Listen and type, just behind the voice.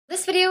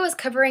video is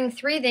covering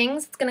 3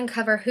 things. It's going to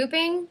cover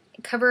hooping,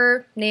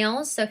 cover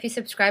nails, so if you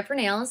subscribe for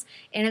nails,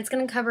 and it's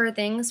going to cover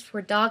things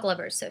for dog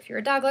lovers. So if you're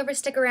a dog lover,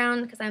 stick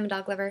around because I'm a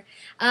dog lover.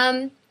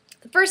 The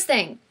first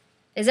thing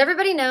is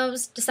everybody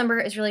knows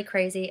December is really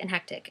crazy and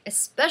hectic,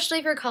 especially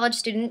if you're a college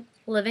student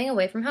living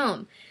away from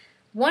home.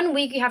 1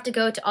 week you have to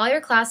go to all your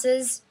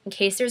classes in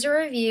case there's a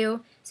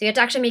review, so you have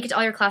to actually make it to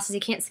all your classes, you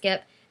can't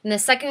skip. And the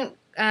second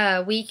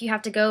week you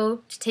have to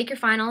go to take your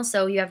finals,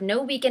 so you have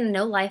no weekend and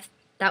no life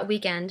that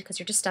weekend because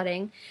you're just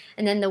studying.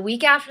 And then the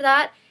week after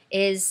that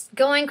is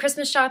going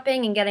Christmas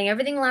shopping and getting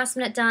everything last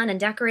minute done and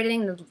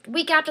decorating. The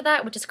week after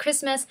that, which is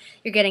Christmas,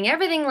 you're getting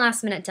everything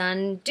last minute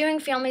done, doing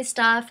family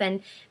stuff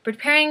and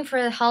preparing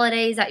for the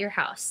holidays at your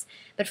house.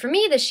 But for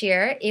me this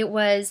year, it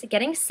was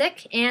getting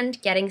sick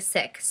and getting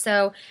sick.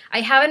 So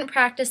I haven't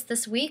practiced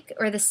this week,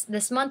 or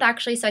this month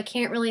actually, so I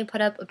can't really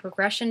put up a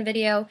progression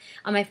video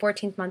on my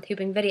 14th month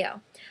hooping video.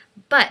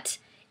 But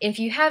if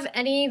you have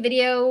any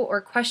video or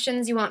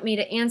questions you want me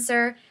to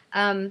answer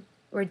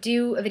or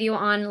do a video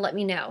on, let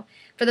me know.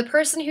 For the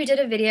person who did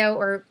a video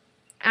or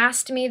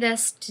asked me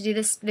to do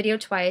this video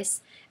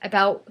twice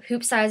about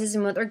hoop sizes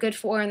and what they're good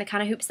for and the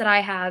kind of hoops that I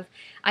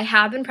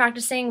have been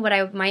practicing what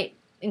I might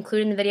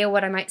include in the video,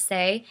 what I might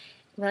say.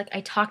 Like,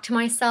 I talk to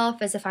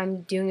myself as if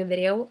I'm doing a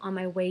video on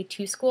my way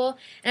to school.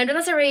 And I've done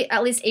this already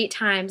at least 8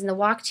 times, and the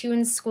walk to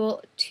and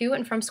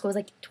from school is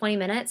like 20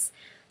 minutes.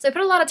 So I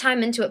put a lot of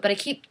time into it, but I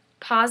keep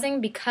pausing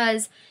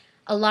because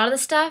a lot of the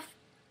stuff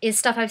is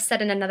stuff I've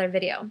said in another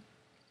video.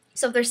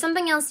 So if there's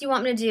something else you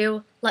want me to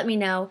do, let me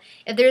know.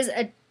 If there's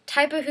a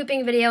type of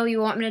hooping video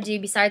you want me to do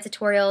besides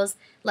tutorials,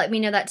 let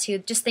me know that too.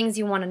 Just things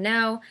you want to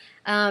know.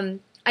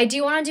 I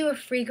do want to do a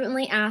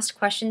frequently asked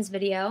questions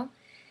video.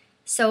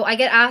 So I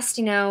get asked,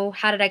 you know,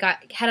 how did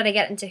I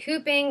get into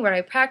hooping? Where do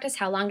I practice?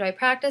 How long do I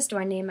practice? Do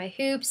I name my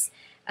hoops?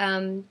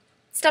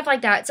 Stuff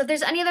like that. So if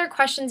there's any other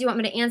questions you want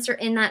me to answer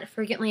in that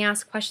frequently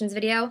asked questions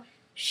video,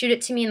 shoot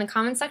it to me in the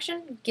comment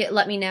section.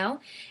 Let me know.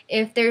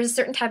 If there's a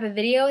certain type of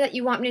video that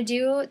you want me to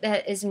do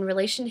that is in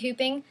relation to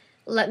hooping,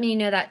 let me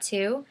know that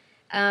too.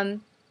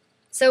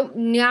 So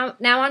now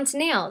on to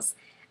nails.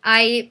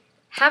 I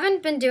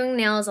haven't been doing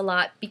nails a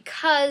lot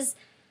because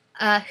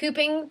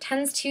hooping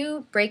tends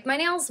to break my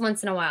nails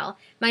once in a while.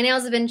 My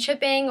nails have been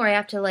chipping, or I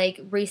have to like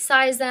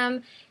resize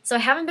them, so I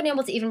haven't been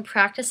able to even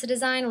practice a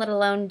design, let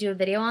alone do a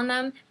video on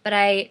them.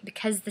 But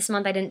because this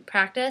month I didn't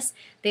practice,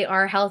 they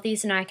are healthy,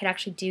 so now I could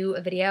actually do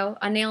a video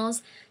on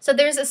nails. So if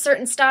there's a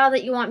certain style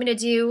that you want me to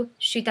do,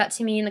 shoot that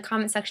to me in the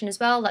comment section as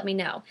well. Let me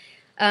know.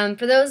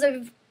 For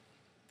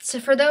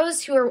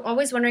those who are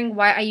always wondering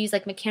why I use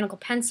like mechanical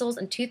pencils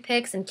and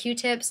toothpicks and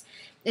Q-tips,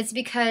 it's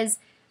because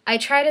I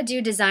try to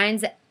do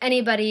designs that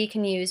anybody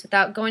can use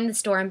without going to the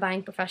store and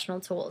buying professional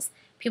tools.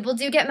 People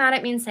do get mad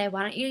at me and say,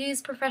 why don't you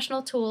use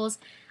professional tools?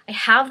 I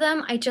have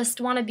them, I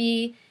just want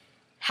to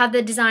have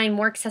the design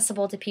more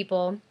accessible to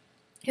people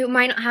who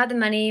might not have the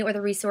money or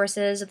the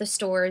resources or the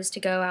stores to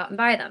go out and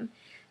buy them.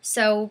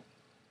 So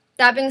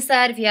that being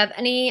said, if you have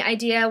any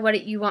idea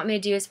what you want me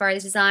to do as far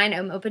as design,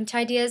 I'm open to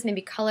ideas,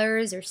 maybe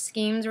colors or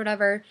schemes or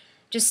whatever.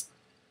 Just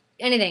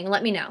anything,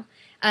 let me know.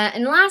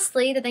 And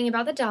lastly, the thing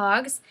about the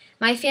dogs,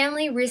 my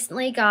family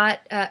recently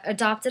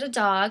adopted a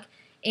dog,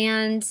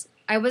 and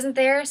I wasn't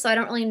there, so I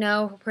don't really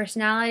know her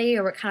personality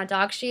or what kind of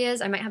dog she is.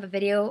 I might have a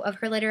video of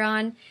her later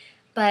on,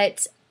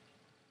 but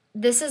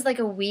this is like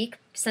a week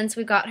since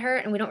we got her,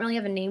 and we don't really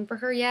have a name for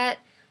her yet.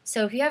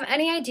 So if you have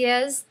any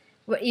ideas,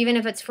 even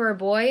if it's for a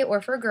boy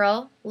or for a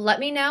girl, let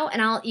me know, and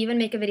I'll even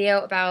make a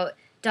video about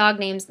dog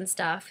names and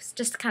stuff,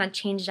 just to kind of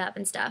change it up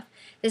and stuff.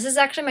 This is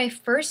actually my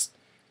first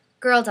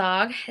girl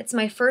dog. It's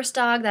my first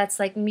dog that's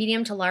like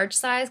medium to large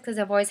size because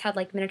I've always had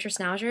like miniature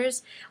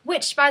schnauzers,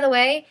 which, by the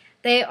way,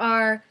 they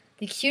are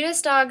the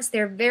cutest dogs.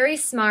 They're very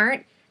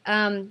smart.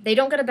 They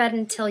don't go to bed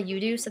until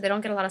you do, so they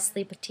don't get a lot of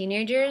sleep with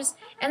teenagers,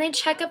 and they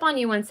check up on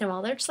you once in a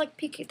while. They're just like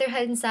peek their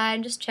head inside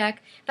and just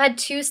check. I've had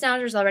 2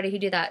 schnauzers already who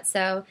do that,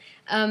 so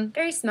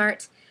very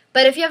smart.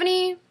 But if you have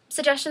any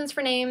suggestions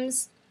for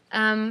names,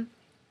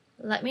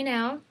 let me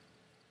know,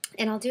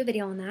 and I'll do a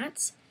video on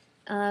that.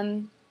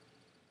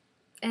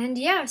 And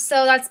yeah,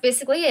 so that's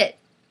basically it.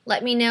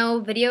 Let me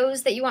know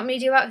videos that you want me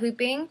to do about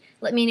hooping.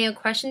 Let me know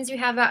questions you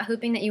have about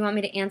hooping that you want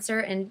me to answer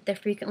in the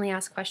frequently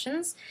asked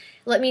questions.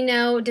 Let me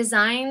know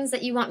designs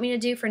that you want me to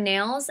do for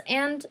nails,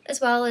 and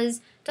as well as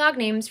dog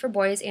names for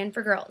boys and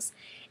for girls.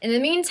 In the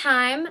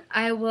meantime,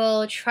 I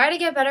will try to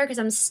get better because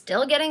I'm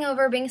still getting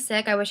over being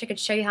sick. I wish I could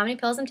show you how many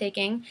pills I'm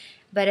taking,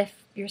 but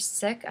if you're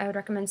sick, I would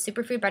recommend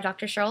Superfood by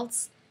Dr.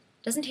 Schultz.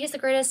 Doesn't taste the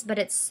greatest, but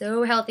it's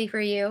so healthy for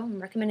you. I'm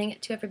recommending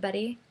it to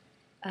everybody.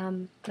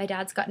 My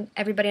dad's gotten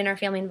everybody in our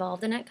family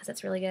involved in it because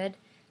it's really good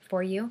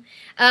for you.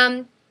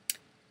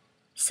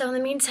 So in the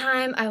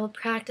meantime, I will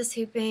practice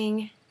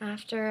hooping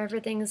after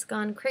everything's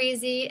gone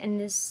crazy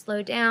and is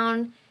slowed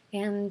down,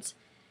 and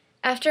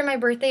after my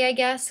birthday, I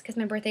guess, because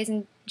my birthday's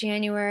in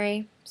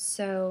January.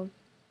 So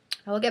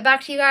I will get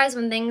back to you guys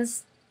when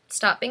things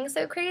stop being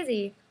so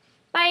crazy.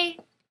 Bye!